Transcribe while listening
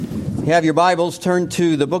you have your Bibles, turn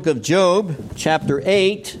to the book of Job, chapter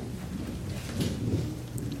 8.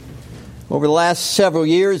 Over the last several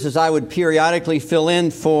years, as I would periodically fill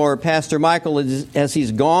in for Pastor Michael as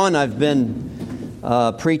he's gone, I've been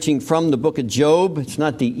preaching from the book of Job. It's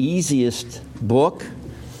not the easiest book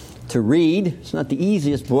to read. It's not the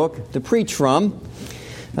easiest book to preach from.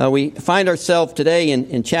 We find ourselves today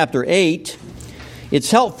in chapter 8.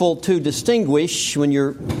 It's helpful to distinguish, when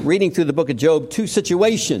you're reading through the book of Job, two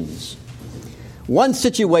situations. One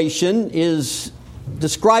situation is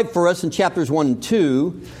described for us in chapters 1 and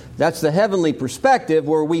 2. That's the heavenly perspective,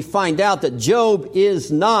 where we find out that Job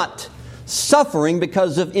is not suffering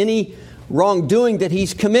because of any wrongdoing that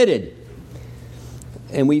he's committed.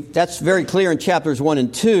 And that's very clear in chapters 1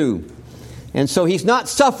 and 2. And so he's not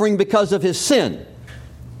suffering because of his sin.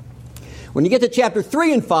 When you get to chapter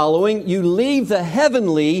 3 and following, you leave the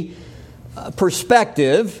heavenly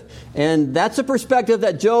perspective, and that's a perspective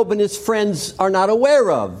that Job and his friends are not aware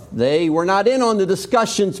of. They were not in on the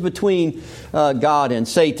discussions between God and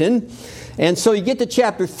Satan. And so you get to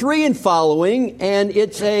chapter 3 and following, and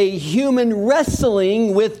it's a human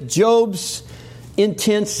wrestling with Job's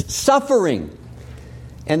intense suffering.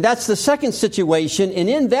 And that's the second situation. And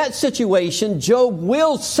in that situation, Job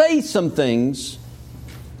will say some things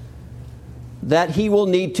that he will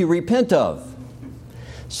need to repent of.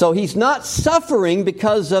 So he's not suffering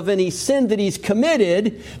because of any sin that he's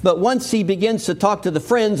committed, but once he begins to talk to the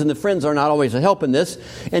friends, and the friends are not always a help in this,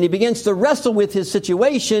 and he begins to wrestle with his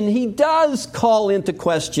situation, he does call into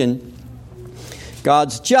question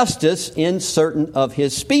God's justice in certain of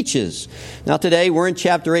his speeches. Now today we're in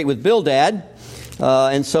chapter 8 with Bildad.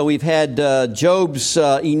 And so we've had Job's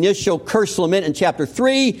initial curse lament in chapter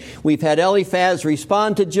 3. We've had Eliphaz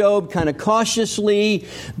respond to Job kind of cautiously,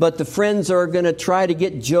 but the friends are going to try to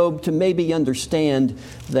get Job to maybe understand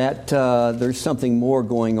that there's something more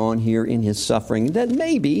going on here in his suffering, that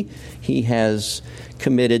maybe he has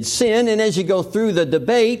committed sin. And as you go through the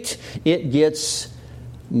debate, it gets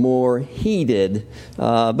more heated.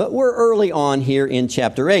 But we're early on here in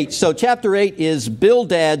chapter 8. So chapter 8 is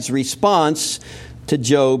Bildad's response to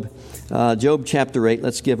Job. Job chapter 8,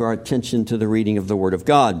 let's give our attention to the reading of the Word of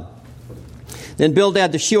God. Then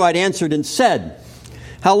Bildad the Shuhite answered and said,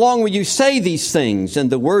 "How long will you say these things, and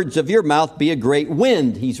the words of your mouth be a great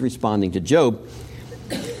wind?" He's responding to Job.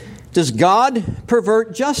 "Does God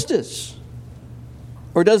pervert justice?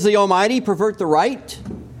 Or does the Almighty pervert the right?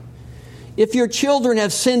 If your children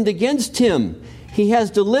have sinned against him, he has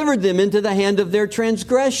delivered them into the hand of their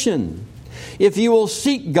transgression. If you will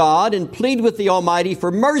seek God and plead with the Almighty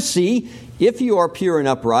for mercy, if you are pure and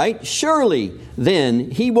upright, surely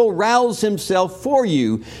then he will rouse himself for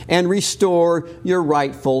you and restore your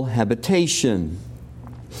rightful habitation.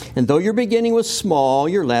 And though your beginning was small,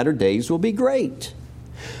 your latter days will be great.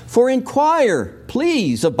 For inquire,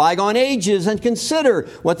 please, of bygone ages, and consider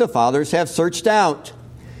what the fathers have searched out.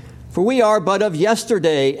 For we are but of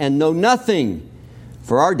yesterday and know nothing,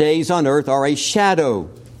 for our days on earth are a shadow.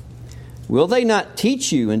 Will they not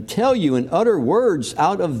teach you and tell you and utter words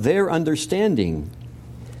out of their understanding?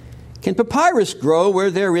 Can papyrus grow where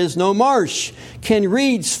there is no marsh? Can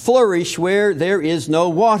reeds flourish where there is no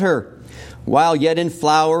water? While yet in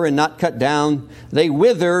flower and not cut down, they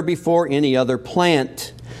wither before any other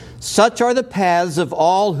plant. Such are the paths of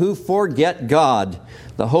all who forget God.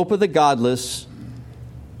 The hope of the godless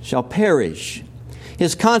shall perish.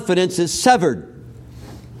 His confidence is severed,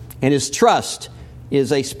 and his trust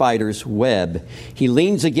is a spider's web. He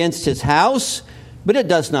leans against his house, but it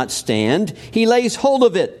does not stand. He lays hold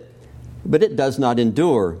of it, but it does not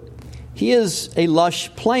endure. He is a lush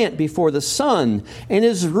plant before the sun, and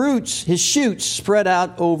his shoots spread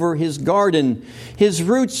out over his garden. His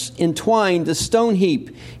roots entwine the stone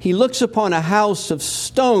heap. He looks upon a house of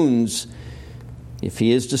stones. If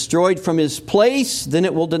he is destroyed from his place, then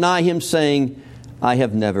it will deny him, saying, I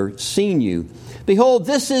have never seen you. Behold,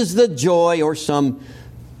 this is the joy, or some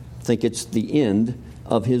think it's the end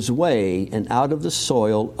of his way, and out of the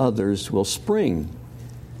soil others will spring.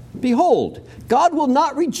 Behold, God will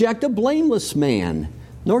not reject a blameless man,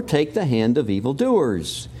 nor take the hand of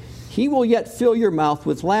evildoers. He will yet fill your mouth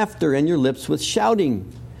with laughter and your lips with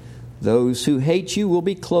shouting. Those who hate you will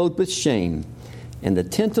be clothed with shame, and the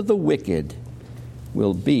tent of the wicked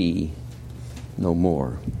will be no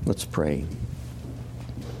more. Let's pray.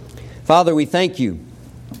 Father, we thank you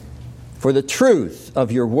for the truth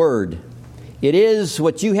of your word. It is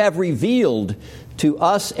what you have revealed to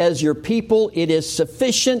us as your people. It is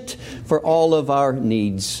sufficient for all of our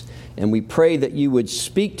needs. And we pray that you would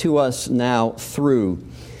speak to us now through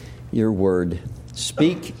your word.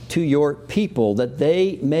 Speak to your people that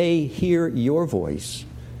they may hear your voice.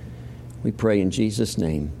 We pray in Jesus'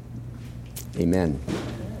 name. Amen.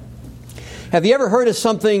 Have you ever heard of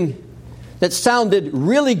something that sounded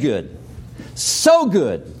really good? So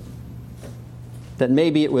good that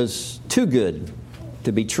maybe it was too good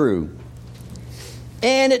to be true.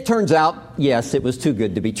 And it turns out, yes, it was too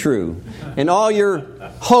good to be true. And all your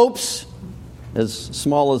hopes, as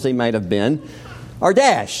small as they might have been, are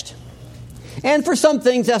dashed. And for some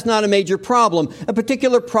things, that's not a major problem. A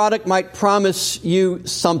particular product might promise you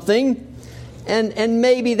something, and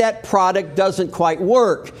maybe that product doesn't quite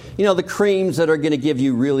work. You know, the creams that are going to give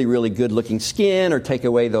you really, really good-looking skin or take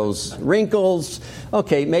away those wrinkles.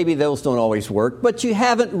 Okay, maybe those don't always work, but you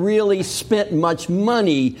haven't really spent much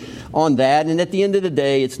money on that, and at the end of the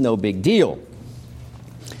day, it's no big deal.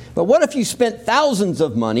 But what if you spent thousands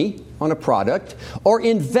of money on a product or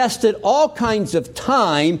invested all kinds of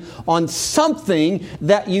time on something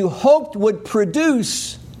that you hoped would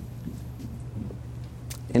produce,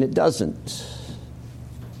 and it doesn't?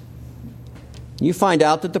 You find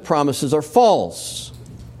out that the promises are false.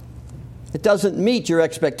 It doesn't meet your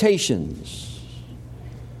expectations.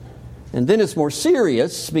 And then it's more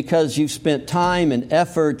serious because you've spent time and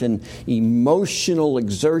effort and emotional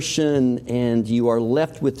exertion, and you are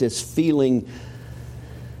left with this feeling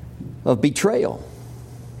of betrayal,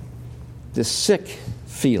 this sick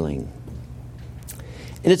feeling.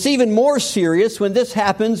 And it's even more serious when this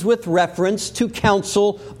happens with reference to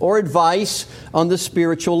counsel or advice on the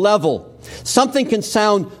spiritual level. Something can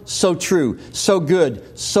sound so true, so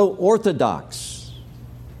good, so orthodox,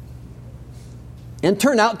 and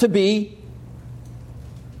turn out to be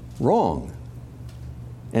wrong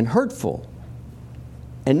and hurtful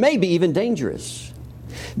and maybe even dangerous.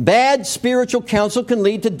 Bad spiritual counsel can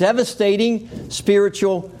lead to devastating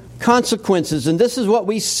spiritual consequences, and this is what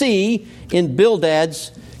we see in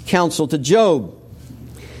Bildad's counsel to Job.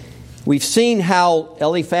 We've seen how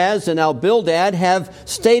Eliphaz and how Bildad have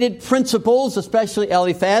stated principles, especially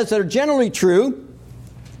Eliphaz, that are generally true.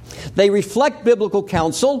 They reflect biblical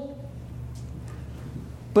counsel,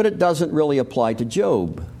 but it doesn't really apply to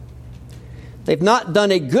Job. They've not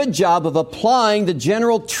done a good job of applying the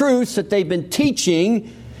general truths that they've been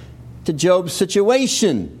teaching to Job's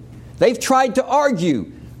situation. They've tried to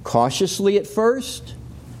argue, cautiously at first,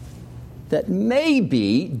 that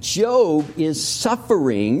maybe Job is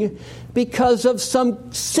suffering because of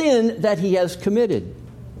some sin that he has committed.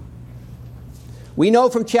 We know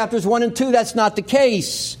from chapters 1 and 2 that's not the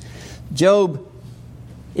case. Job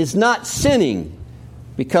is not sinning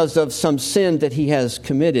because of some sin that he has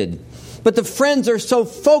committed. But the friends are so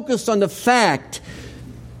focused on the fact,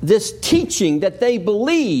 this teaching that they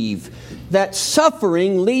believe that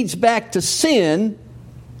suffering leads back to sin.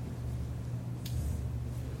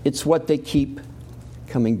 It's what they keep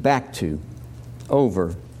coming back to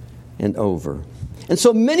over and over. And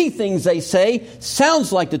so many things they say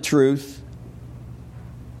sounds like the truth.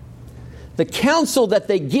 The counsel that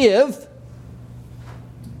they give,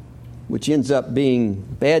 which ends up being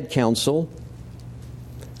bad counsel,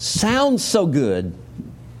 sounds so good.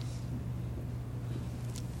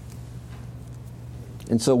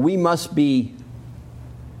 And so we must be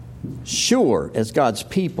sure as God's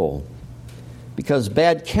people, because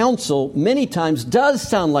bad counsel many times does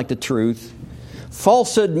sound like the truth.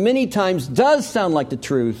 Falsehood many times does sound like the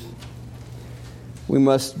truth. We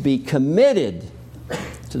must be committed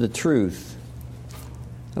to the truth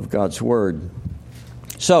of God's Word.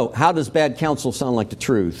 So, how does bad counsel sound like the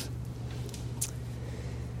truth?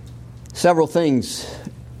 Several things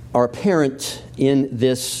are apparent in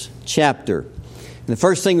this chapter. And the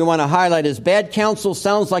first thing we want to highlight is bad counsel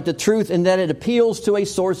sounds like the truth in that it appeals to a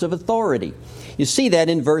source of authority. You see that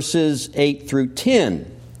in verses 8 through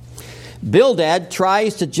 10. Bildad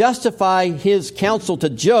tries to justify his counsel to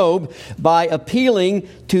Job by appealing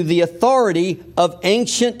to the authority of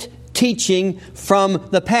ancient teaching from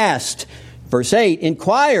the past. Verse 8,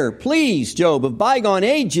 "Inquire, please, Job, of bygone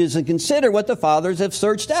ages, and consider what the fathers have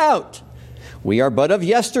searched out. We are but of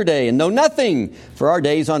yesterday, and know nothing, for our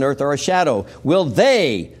days on earth are a shadow. Will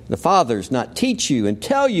they, the fathers, not teach you and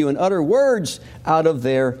tell you and utter words out of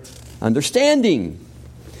their understanding?"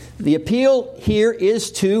 The appeal here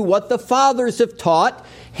is to what the fathers have taught,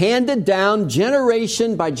 handed down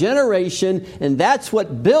generation by generation, and that's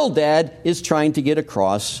what Bildad is trying to get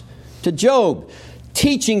across to Job.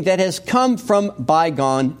 Teaching that has come from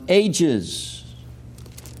bygone ages.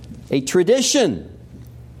 A tradition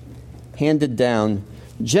handed down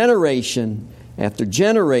generation after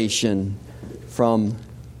generation from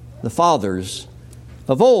the fathers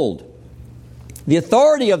of old. The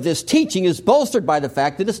authority of this teaching is bolstered by the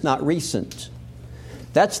fact that it's not recent.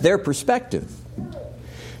 That's their perspective.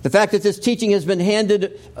 The fact that this teaching has been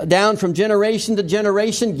handed down from generation to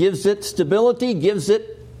generation gives it stability, gives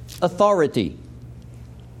it authority.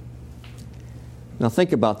 Now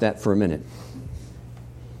think about that for a minute.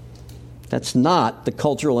 That's not the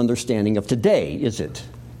cultural understanding of today, is it?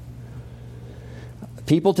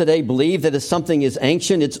 People today believe that if something is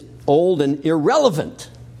ancient, it's old and irrelevant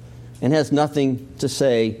and has nothing to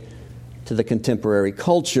say to the contemporary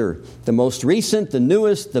culture. The most recent, the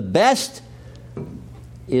newest, the best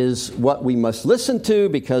is what we must listen to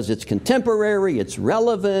because it's contemporary, it's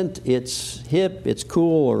relevant, it's hip, it's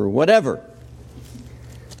cool, or whatever.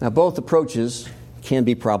 Now, both approaches can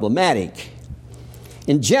be problematic.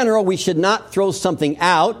 In general, we should not throw something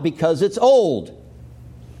out because it's old.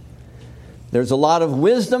 There's a lot of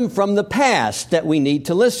wisdom from the past that we need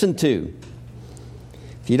to listen to.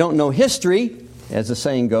 If you don't know history, as the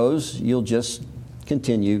saying goes, you'll just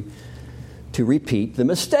continue to repeat the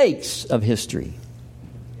mistakes of history.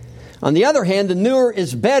 On the other hand, the newer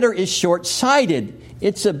is better is short-sighted.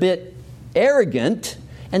 It's a bit arrogant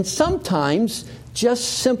and sometimes just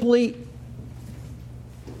simply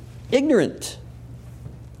ignorant.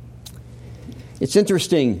 It's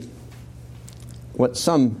interesting what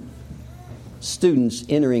some students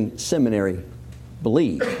entering seminary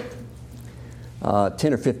believe.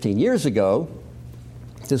 10 or 15 years ago,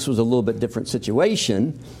 this was a little bit different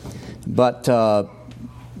situation, but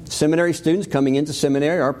seminary students coming into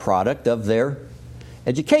seminary are a product of their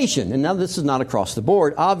education. And now this is not across the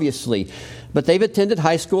board, obviously, but they've attended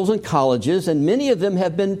high schools and colleges, and many of them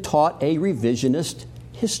have been taught a revisionist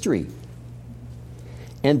history.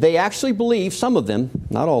 And they actually believe, some of them,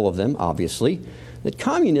 not all of them, obviously, that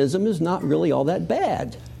communism is not really all that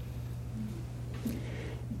bad.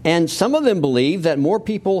 And some of them believe that more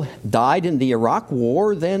people died in the Iraq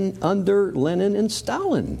War than under Lenin and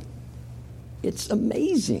Stalin. It's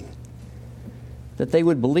amazing that they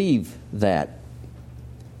would believe that.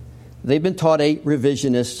 They've been taught a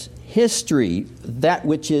revisionist history, that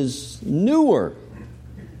which is newer.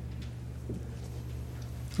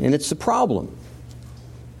 And it's a problem.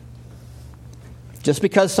 Just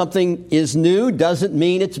because something is new doesn't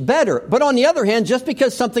mean it's better. But on the other hand, just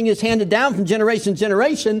because something is handed down from generation to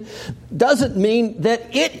generation doesn't mean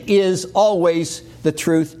that it is always the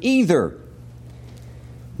truth either.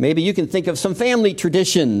 Maybe you can think of some family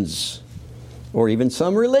traditions or even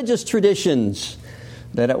some religious traditions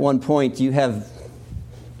that at one point you have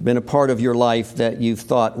been a part of your life that you've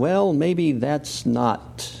thought, well, maybe that's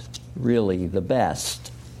not really the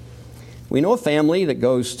best. We know a family that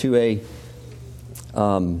goes to a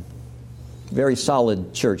very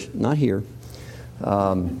solid church, not here,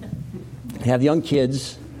 have young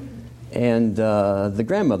kids, and the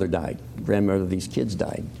grandmother died. The grandmother of these kids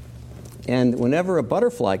died. And whenever a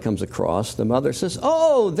butterfly comes across, the mother says,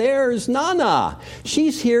 "Oh, there's Nana.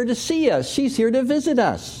 She's here to see us. She's here to visit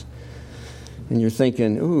us." And you're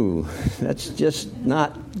thinking, ooh, that's just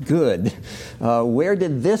not good. Where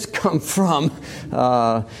did this come from?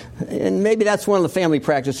 And maybe that's one of the family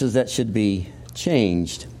practices that should be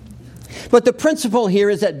changed. But the principle here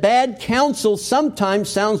is that bad counsel sometimes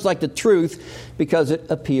sounds like the truth because it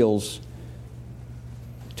appeals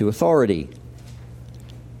to authority.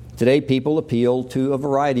 Today, people appeal to a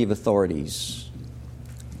variety of authorities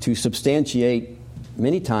to substantiate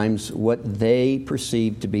many times what they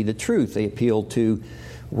perceive to be the truth. They appeal to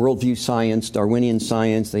worldview science, Darwinian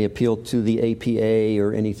science. They appeal to the APA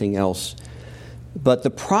or anything else. But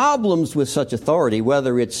the problems with such authority,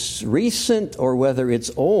 whether it's recent or whether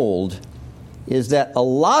it's old, is that a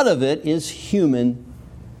lot of it is human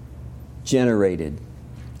generated.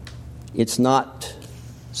 It's not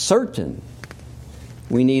certain.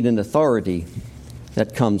 We need an authority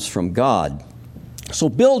that comes from God. So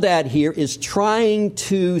Bildad here is trying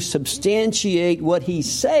to substantiate what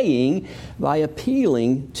he's saying by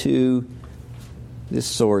appealing to this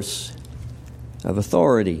source of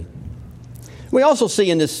authority. We also see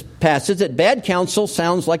in this passage that bad counsel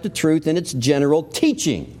sounds like the truth in its general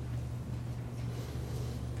teaching.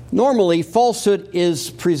 Normally, falsehood is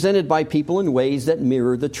presented by people in ways that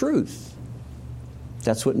mirror the truth.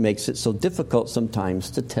 That's what makes it so difficult sometimes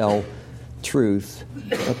to tell truth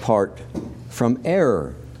apart from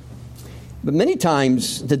error. But many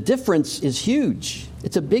times the difference is huge.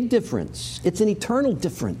 It's a big difference. It's an eternal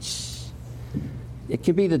difference. It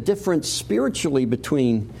can be the difference spiritually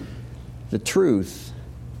between the truth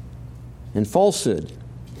and falsehood.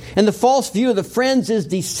 And the false view of the friends is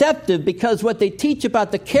deceptive because what they teach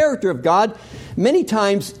about the character of God many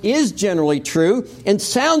times is generally true and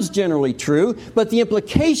sounds generally true, but the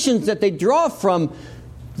implications that they draw from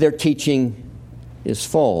their teaching is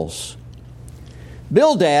false.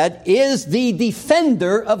 Bildad is the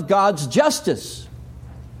defender of God's justice.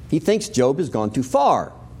 He thinks Job has gone too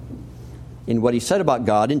far in what he said about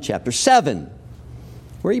God in chapter 7,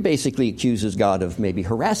 where he basically accuses God of maybe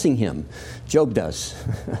harassing him. Job does,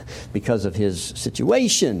 because of his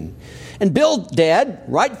situation. And Bildad,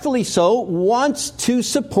 rightfully so, wants to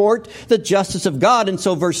support the justice of God. And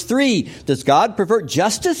so verse 3, does God pervert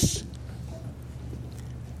justice?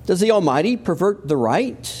 Does the Almighty pervert the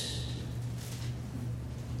right?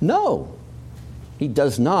 No, He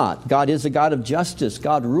does not. God is a God of justice.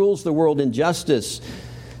 God rules the world in justice.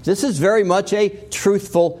 This is very much a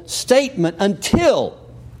truthful statement until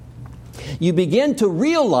you begin to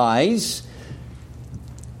realize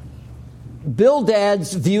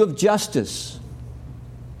Bildad's view of justice.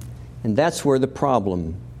 And that's where the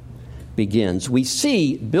problem begins. We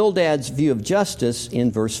see Bildad's view of justice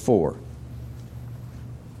in verse 4.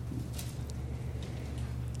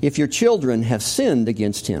 If your children have sinned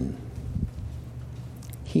against him,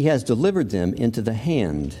 he has delivered them into the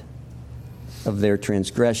hand of their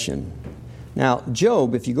transgression. Now,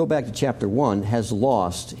 Job, if you go back to chapter 1, has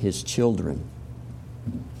lost his children.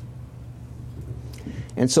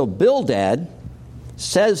 And so Bildad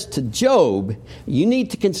says to Job, you need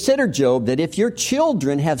to consider, Job, that if your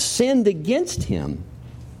children have sinned against him,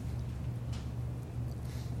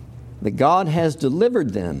 that God has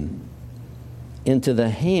delivered them into the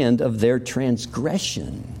hand of their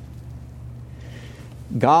transgression.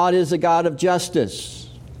 God is a God of justice.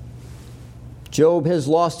 Job has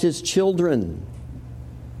lost his children.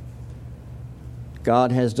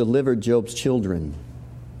 God has delivered Job's children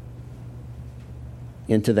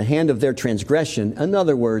into the hand of their transgression. In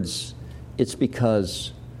other words, it's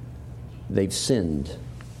because they've sinned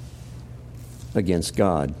against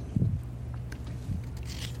God.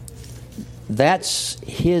 That's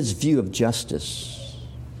his view of justice.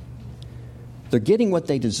 They're getting what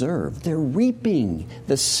they deserve. They're reaping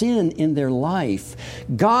the sin in their life.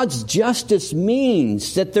 God's justice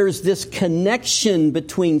means that there's this connection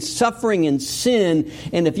between suffering and sin.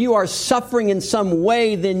 And if you are suffering in some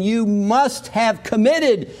way, then you must have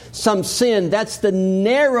committed some sin. That's the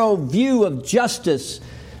narrow view of justice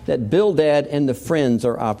that Bildad and the friends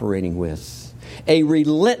are operating with. A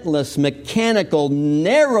relentless, mechanical,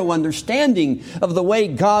 narrow understanding of the way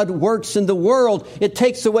God works in the world. It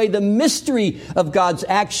takes away the mystery of God's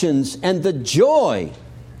actions and the joy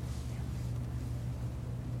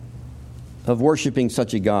of worshiping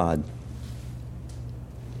such a God.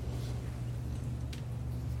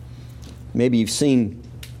 Maybe you've seen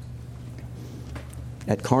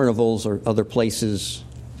at carnivals or other places,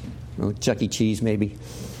 Chuck E. Cheese maybe,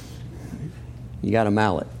 you got a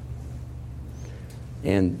mallet.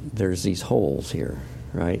 And there's these holes here,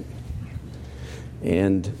 right?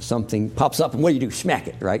 And something pops up, and what do? Smack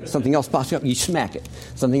it, right? Something else pops up, and you smack it.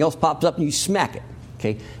 Something else pops up, and you smack it.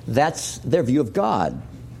 Okay? That's their view of God.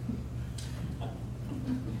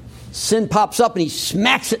 Sin pops up, and he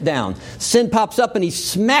smacks it down. Sin pops up, and he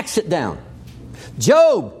smacks it down.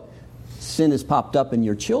 Job, sin has popped up in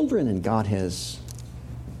your children, and God has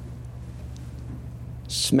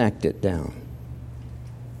smacked it down.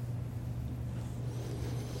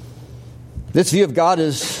 This view of God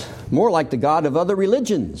is more like the God of other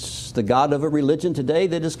religions, the God of a religion today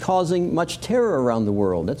that is causing much terror around the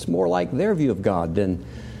world. That's more like their view of God than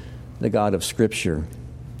the God of Scripture.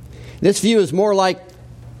 This view is more like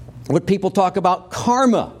what people talk about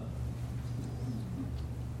karma.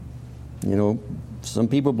 You know, some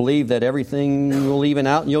people believe that everything will even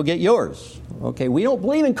out and you'll get yours. Okay, we don't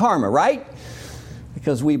believe in karma, right?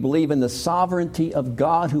 Because we believe in the sovereignty of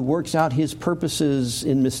God who works out His purposes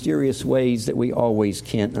in mysterious ways that we always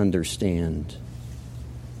can't understand.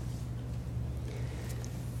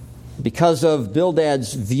 Because of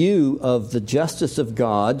Bildad's view of the justice of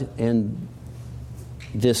God and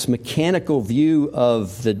this mechanical view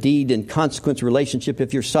of the deed and consequence relationship,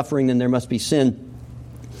 if you're suffering, then there must be sin.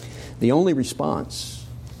 The only response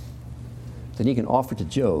that he can offer to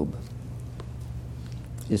Job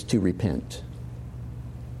is to repent.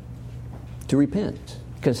 To repent.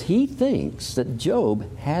 Because he thinks that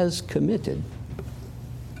Job has committed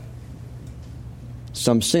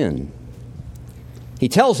some sin. He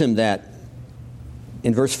tells him that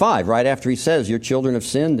in verse 5, right after he says, your children have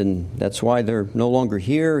sinned and that's why they're no longer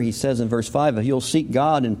here. He says in verse 5, you'll seek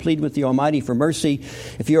God and plead with the Almighty for mercy.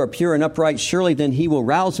 If you are pure and upright, surely then He will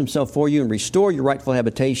rouse Himself for you and restore your rightful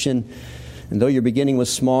habitation. And though your beginning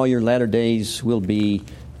was small, your latter days will be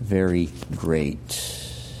very great.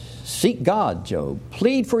 Seek God, Job.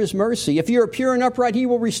 Plead for His mercy. If you are pure and upright, He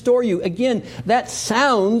will restore you. Again, that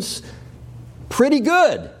sounds pretty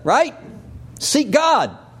good, right? Seek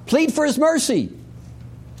God. Plead for His mercy.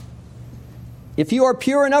 If you are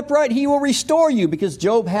pure and upright, He will restore you, because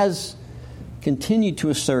Job has continued to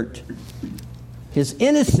assert his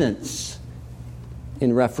innocence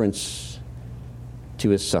in reference to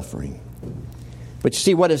his suffering. But you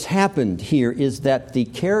see, what has happened here is that the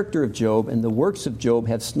character of Job and the works of Job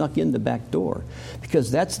have snuck in the back door, because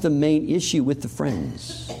that's the main issue with the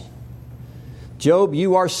friends. Job,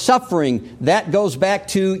 you are suffering. That goes back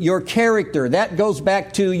to your character. That goes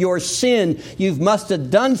back to your sin. You must have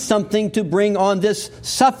done something to bring on this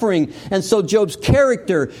suffering. And so Job's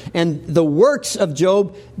character and the works of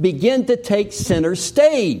Job begin to take center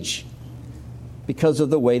stage because of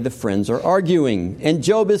the way the friends are arguing. And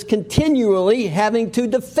Job is continually having to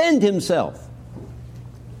defend himself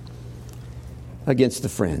against the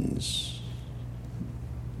friends.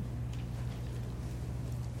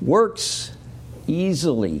 Works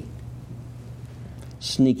easily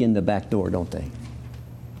sneak in the back door, don't they?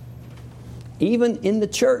 Even in the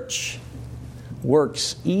church,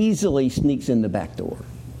 works easily sneaks in the back door.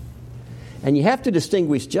 And you have to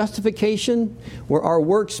distinguish justification, where our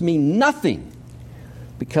works mean nothing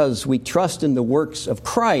because we trust in the works of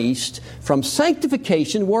Christ, from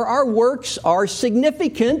sanctification, where our works are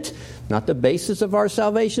significant, not the basis of our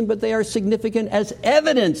salvation, but they are significant as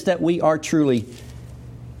evidence that we are truly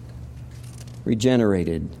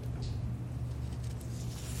regenerated.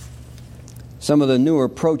 Some of the newer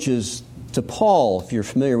approaches to Paul, if you're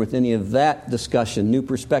familiar with any of that discussion, new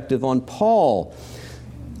perspective on Paul,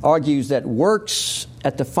 argues that works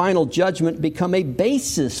at the final judgment become a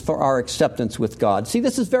basis for our acceptance with God. See,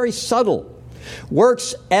 this is very subtle.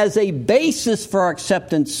 Works as a basis for our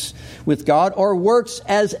acceptance with God, or works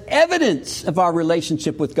as evidence of our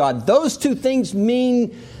relationship with God. Those two things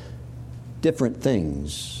mean different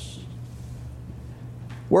things.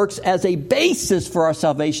 Works as a basis for our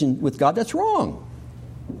salvation with God, that's wrong.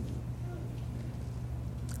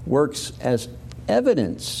 Works as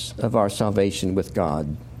evidence of our salvation with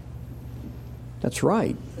God, that's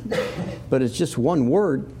right. But it's just one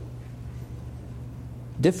word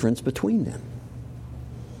difference between them.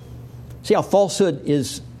 See how falsehood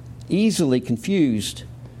is easily confused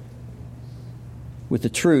with the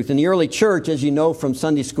truth. In the early church, as you know from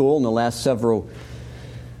Sunday school in the last several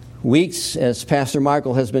weeks, as Pastor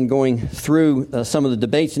Michael has been going through some of the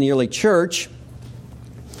debates in the early church,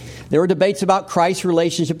 there were debates about Christ's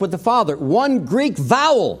relationship with the Father. One Greek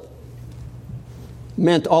vowel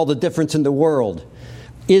meant all the difference in the world.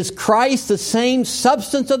 Is Christ the same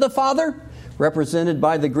substance of the Father, represented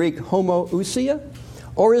by the Greek homoousia?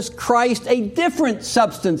 Or is Christ a different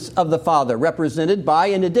substance of the Father, represented by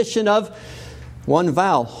an addition of one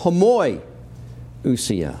vowel,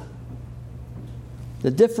 homoousia? The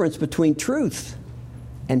difference between truth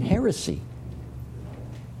and heresy.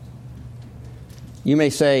 You may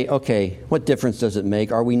say, okay, what difference does it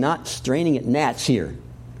make? Are we not straining at gnats here?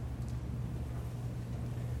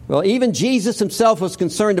 Well, even Jesus himself was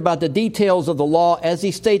concerned about the details of the law, as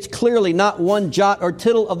he states clearly, not one jot or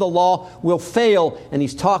tittle of the law will fail. And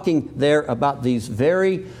he's talking there about these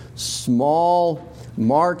very small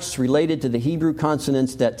marks related to the Hebrew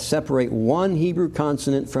consonants that separate one Hebrew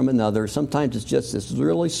consonant from another. Sometimes it's just this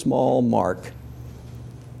really small mark.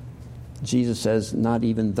 Jesus says not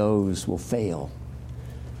even those will fail,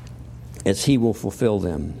 as he will fulfill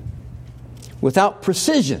them. Without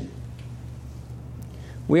precision,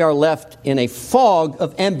 we are left in a fog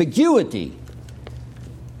of ambiguity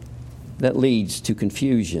that leads to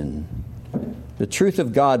confusion. The truth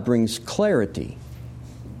of God brings clarity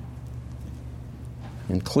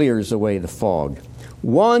and clears away the fog.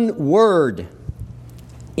 One word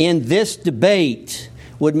in this debate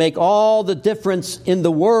would make all the difference in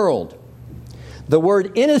the world. The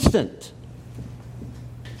word innocent,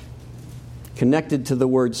 connected to the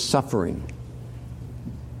word suffering.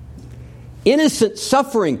 Innocent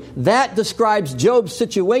suffering, that describes Job's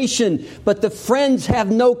situation, but the friends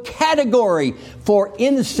have no category for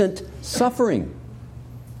innocent suffering.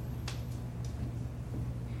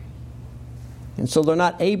 And so they're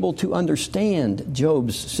not able to understand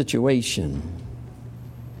Job's situation.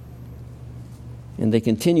 And they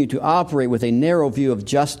continue to operate with a narrow view of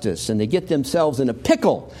justice, and they get themselves in a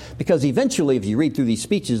pickle, because eventually, if you read through these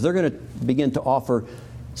speeches, they're going to begin to offer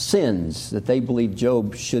sins that they believe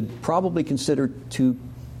Job should probably consider to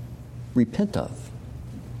repent of.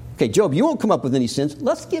 Okay, Job, you won't come up with any sins.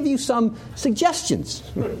 Let's give you some suggestions.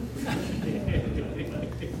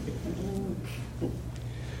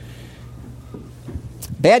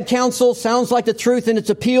 Bad counsel sounds like the truth in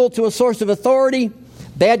its appeal to a source of authority.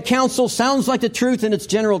 Bad counsel sounds like the truth in its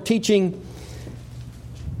general teaching.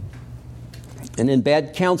 And then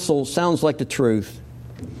bad counsel sounds like the truth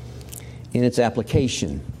in its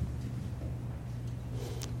application.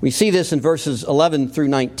 We see this in verses 11 through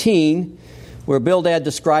 19, where Bildad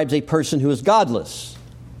describes a person who is godless.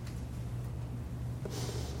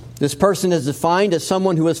 This person is defined as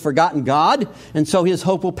someone who has forgotten God, and so his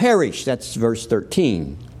hope will perish. That's verse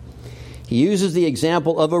 13. He uses the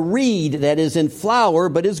example of a reed that is in flower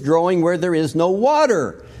but is growing where there is no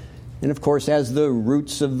water. And of course, as the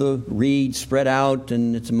roots of the reed spread out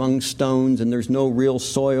and it's among stones and there's no real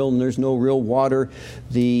soil and there's no real water,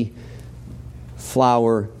 the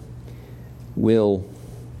flower will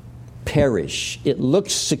perish. It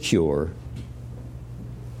looks secure,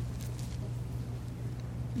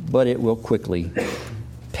 but it will quickly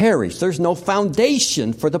perish. There's no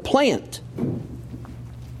foundation for the plant.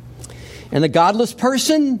 And the godless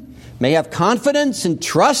person may have confidence and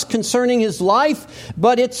trust concerning his life,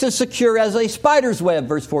 but it's as secure as a spider's web,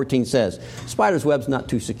 verse 14 says. Spider's web's not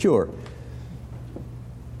too secure.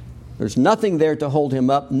 There's nothing there to hold him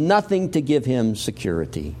up, nothing to give him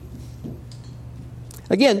security.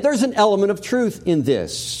 Again, there's an element of truth in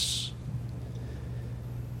this.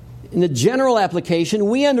 In the general application,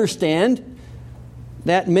 we understand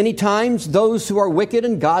that many times those who are wicked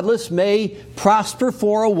and godless may prosper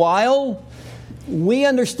for a while. We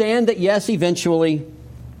understand that, yes, eventually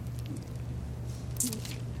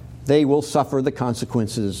they will suffer the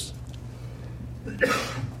consequences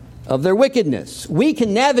of their wickedness. We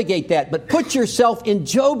can navigate that, but put yourself in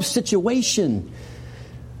Job's situation,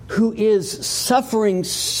 who is suffering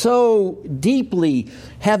so deeply,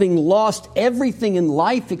 having lost everything in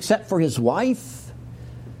life except for his wife,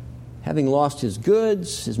 having lost his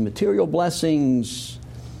goods, his material blessings,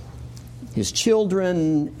 his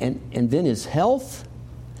children, and then his health,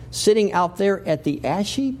 sitting out there at the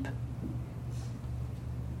ash heap.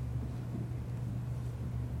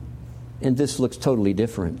 And this looks totally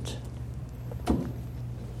different.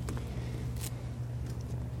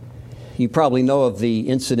 You probably know of the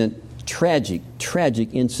incident, tragic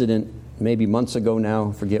incident, maybe months ago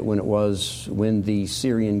now, I forget when it was, when the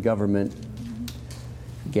Syrian government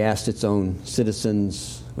gassed its own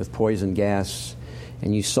citizens with poison gas.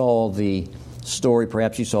 And you saw the story,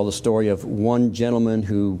 perhaps you saw the story of one gentleman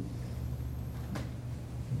who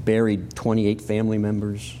buried 28 family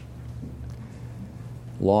members,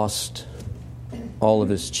 lost all of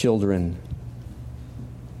his children.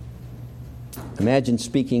 Imagine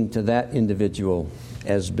speaking to that individual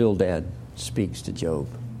as Bildad speaks to Job.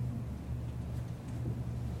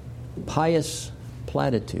 Pious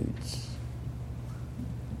platitudes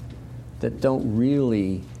that don't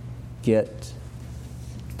really get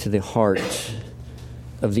to the heart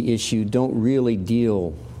of the issue, don't really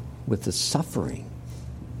deal with the suffering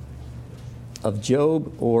of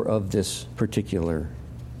Job or of this particular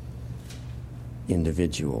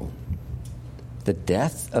individual. The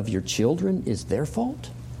death of your children is their fault?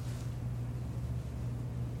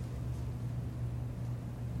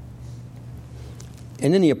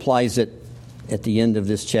 And then he applies it at the end of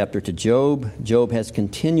this chapter to Job. Job has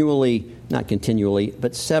not continually,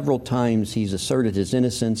 but several times he's asserted his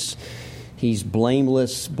innocence. He's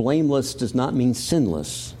blameless. Blameless does not mean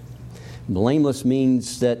sinless. Blameless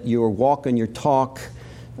means that your walk and your talk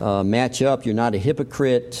match up. You're not a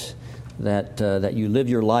hypocrite, that you live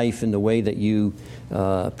your life in the way that you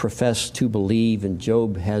profess to believe. And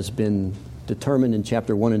Job has been determined in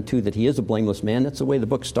chapter 1 and 2 that he is a blameless man. That's the way the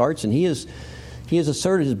book starts. And he has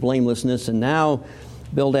asserted his blamelessness, and now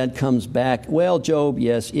Bildad comes back. Well, Job,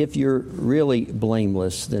 yes, if you're really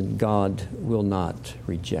blameless, then God will not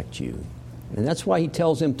reject you. And that's why he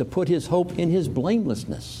tells him to put his hope in his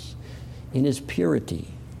blamelessness, in his purity.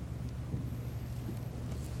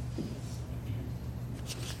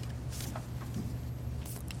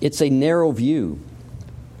 It's a narrow view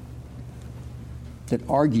that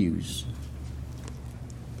argues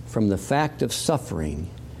from the fact of suffering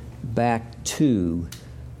back to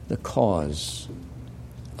the cause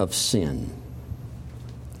of sin.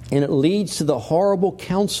 And it leads to the horrible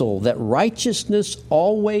counsel that righteousness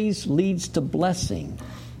always leads to blessing,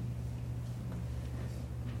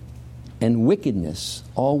 and wickedness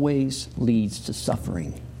always leads to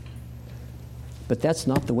suffering. But that's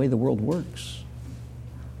not the way the world works.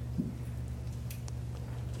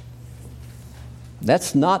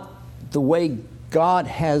 That's not the way God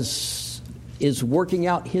is working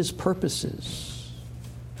out His purposes.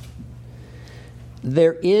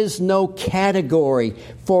 There is no category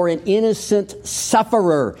for an innocent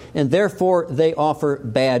sufferer, and therefore they offer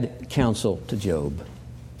bad counsel to Job.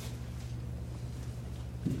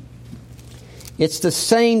 It's the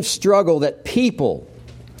same struggle that people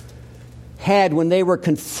had when they were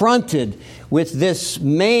confronted with this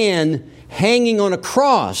man hanging on a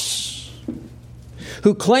cross,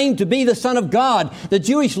 who claimed to be the Son of God. The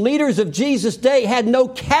Jewish leaders of Jesus' day had no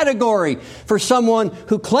category for someone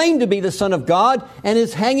who claimed to be the Son of God and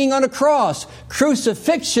is hanging on a cross.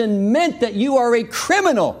 Crucifixion meant that you are a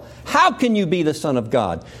criminal. How can you be the Son of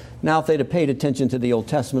God? Now, if they'd have paid attention to the Old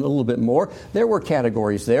Testament a little bit more, there were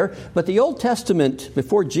categories there. But the Old Testament,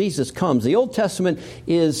 before Jesus comes, the Old Testament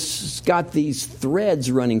is got these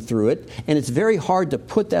threads running through it, and it's very hard to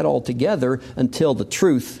put that all together until the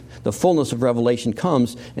truth, the fullness of revelation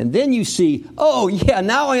comes. And then you see, oh yeah,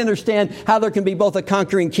 now I understand how there can be both a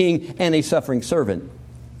conquering king and a suffering servant.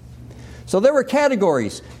 So there were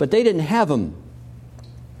categories, but they didn't have them.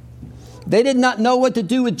 They did not know what to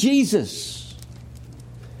do with Jesus.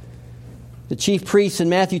 The chief priests in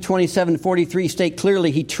Matthew 27:43 state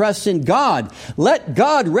clearly he trusts in God. Let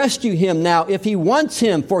God rescue him now if he wants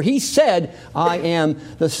him, for he said, I am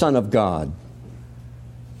the Son of God.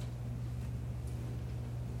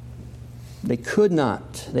 They could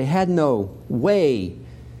not, they had no way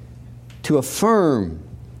to affirm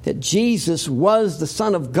that Jesus was the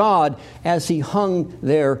Son of God as he hung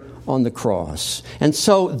there on the cross. And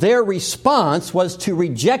so their response was to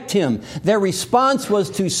reject him. Their response was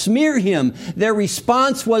to smear him. Their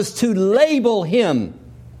response was to label him.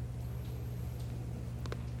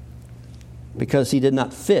 Because he did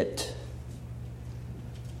not fit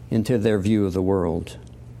into their view of the world.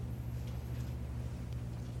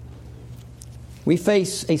 We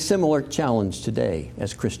face a similar challenge today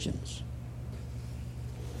as Christians.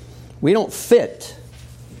 We don't fit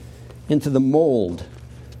into the mold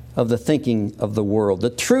of the thinking of the world. The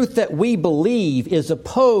truth that we believe is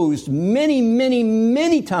opposed many, many,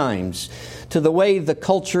 many times to the way the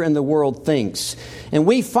culture and the world thinks. And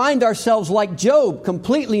we find ourselves like Job,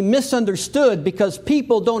 completely misunderstood because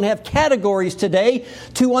people don't have categories today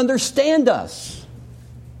to understand us.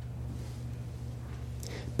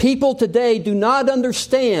 People today do not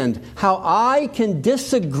understand how I can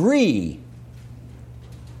disagree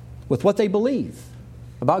with what they believe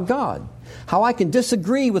about God. How I can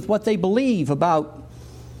disagree with what they believe about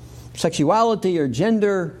sexuality or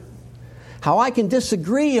gender. How I can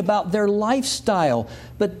disagree about their lifestyle.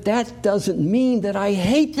 But that doesn't mean that I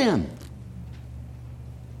hate them.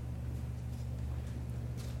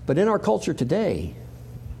 But in our culture today,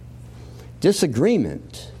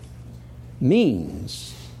 disagreement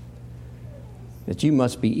means that you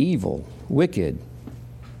must be evil, wicked,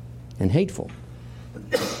 and hateful.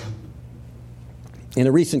 In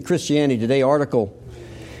a recent Christianity Today article,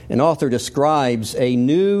 an author describes a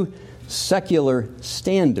new secular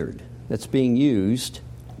standard that's being used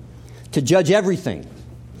to judge everything.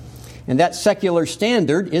 And that secular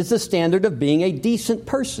standard is the standard of being a decent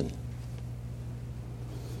person.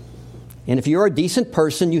 And if you're a decent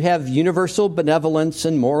person, you have universal benevolence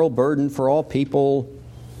and moral burden for all people,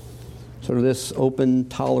 sort of this open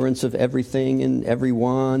tolerance of everything and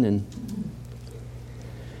everyone.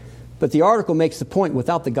 But the article makes the point,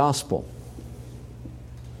 without the gospel,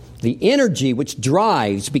 the energy which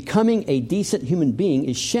drives becoming a decent human being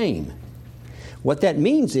is shame. What that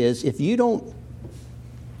means is if you don't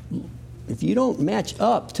match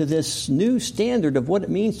up to this new standard of what it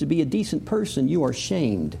means to be a decent person, you are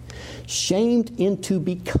shamed. Shamed into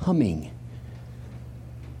becoming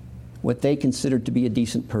what they considered to be a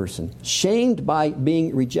decent person. Shamed by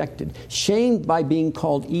being rejected. Shamed by being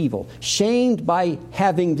called evil. Shamed by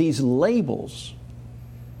having these labels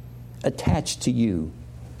attached to you.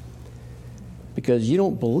 Because you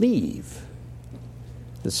don't believe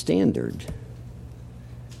the standard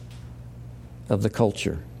of the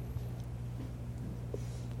culture.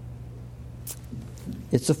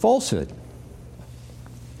 It's a falsehood.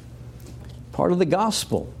 Part of the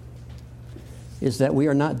gospel is that we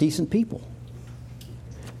are not decent people.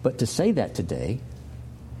 But to say that today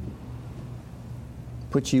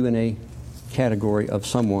puts you in a category of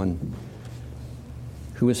someone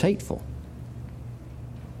who is hateful.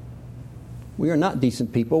 We are not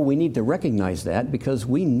decent people. We need to recognize that because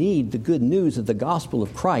we need the good news of the gospel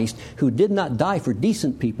of Christ, who did not die for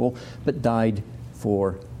decent people, but died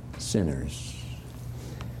for sinners.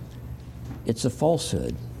 It's a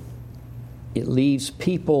falsehood. It leaves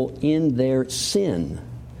people in their sin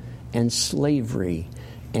and slavery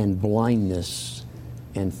and blindness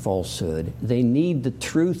and falsehood. They need the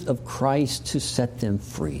truth of Christ to set them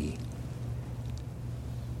free.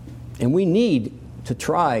 And we need to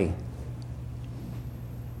try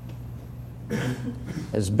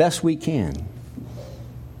as best we can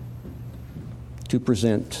to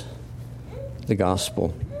present the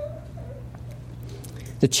gospel.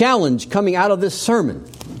 The challenge coming out of this sermon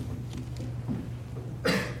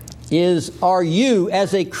is, are you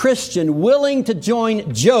as a Christian willing to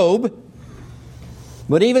join Job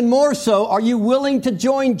But even more so, are you willing to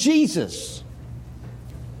join Jesus?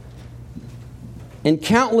 And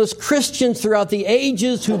countless Christians throughout the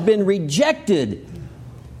ages who've been rejected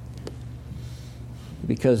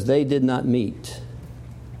because they did not meet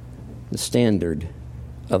the standard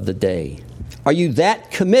of the day. Are you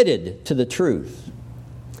that committed to the truth?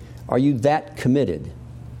 Are you that committed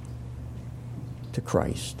to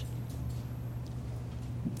Christ?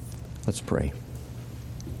 Let's pray.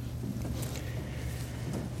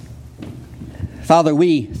 Father,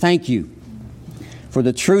 we thank you for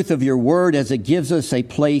the truth of your word as it gives us a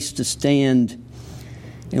place to stand.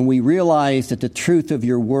 And we realize that the truth of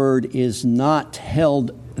your word is not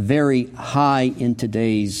held very high in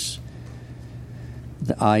the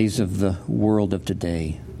eyes of the world of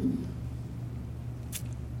today.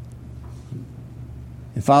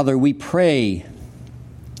 And Father, we pray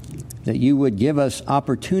that you would give us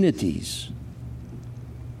opportunities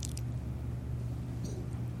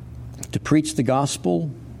to preach the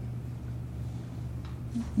gospel,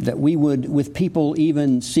 that we would, with people,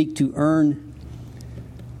 even seek to earn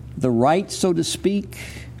the right, so to speak,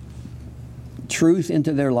 truth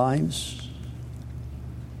into their lives,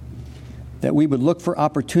 that we would look for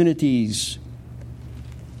opportunities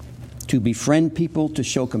to befriend people, to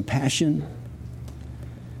show compassion,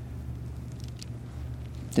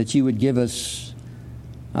 that you would give us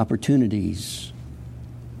opportunities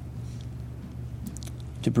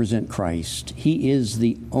to present Christ. He is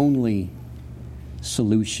the only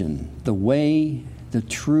solution, the way, the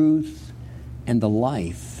truth, and the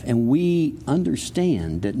life. And we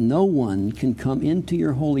understand that no one can come into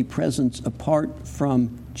your holy presence apart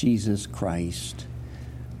from Jesus Christ.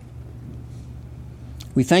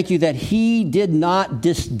 We thank you that He did not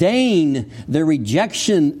disdain the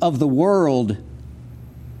rejection of the world,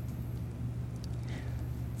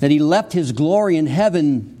 that He left His glory in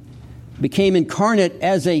heaven, became incarnate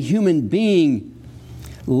as a human being,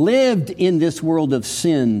 lived in this world of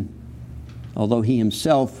sin, although He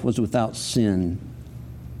Himself was without sin,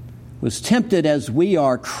 was tempted as we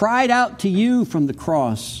are, cried out to you from the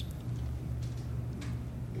cross.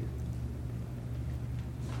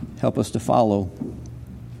 Help us to follow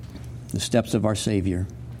the steps of our Savior.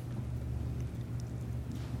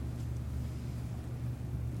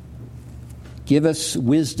 Give us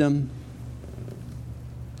wisdom.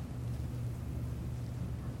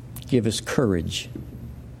 Give us courage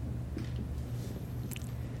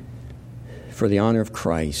for the honor of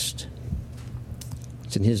Christ.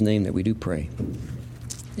 It's in His name that we do pray.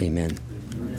 Amen.